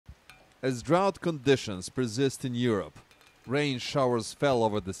As drought conditions persist in Europe, rain showers fell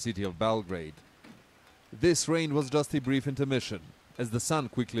over the city of Belgrade. This rain was just a brief intermission, as the sun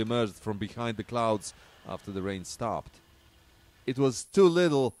quickly emerged from behind the clouds after the rain stopped. It was too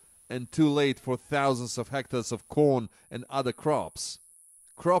little and too late for thousands of hectares of corn and other crops.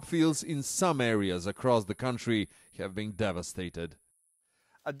 Crop fields in some areas across the country have been devastated.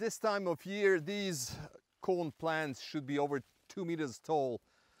 At this time of year, these corn plants should be over 2 meters tall,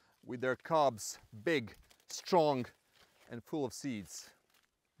 with their cobs big, strong, and full of seeds.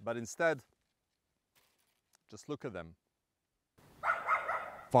 But instead, just look at them.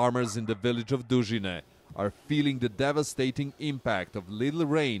 Farmers in the village of Dužine are feeling the devastating impact of little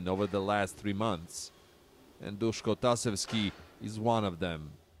rain over the last 3 months. And Duško Tasevski is one of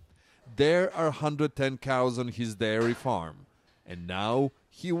them. There are 110 cows on his dairy farm, and now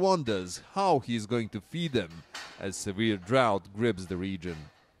he wonders how he is going to feed them as severe drought grips the region.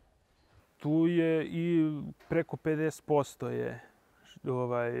 Tu je i preko 50%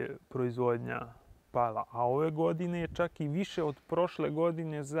 je proizvodnja pala, a ove godine je čak i više od prošle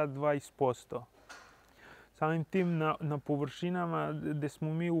godine za 20%. Samim tim na površinama gde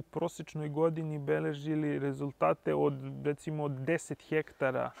smo mi u prosječnoj godini beležili rezultate od recimo 10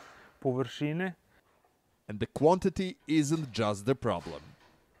 hektara površine. And the quantity isn't just the problem.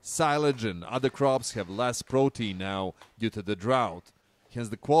 Silage and other crops have less protein now due to the drought, hence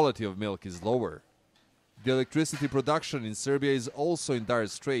the quality of milk is lower. The electricity production in Serbia is also in dire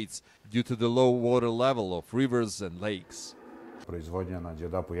straits due to the low water level of rivers and lakes. Proizvodnja na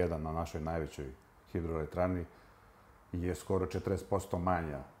Đerdapu 1, na našoj najvećoj hidroelektrani, je skoro 40%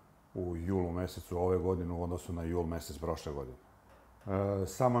 manja u julu mesecu ove godine u odnosu na jul mesec prošle godine.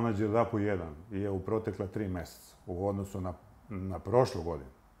 Samo na Đerdapu 1 je u protekla 3 meseca u odnosu na prošlu godinu.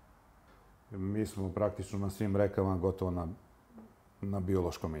 Mi smo praktično na svim rekama gotovo na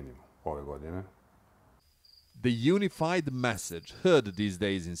biološkom minimumu ove godine. The unified message heard these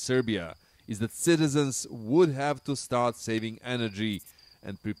days in Serbia is that citizens would have to start saving energy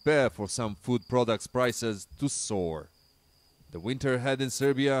and prepare for some food products prices to soar. The winter ahead in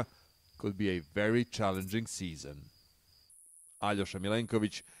Serbia could be a very challenging season. Aljoša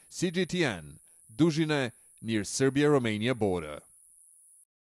Milenković, CGTN, Dužine, near Serbia-Romania border.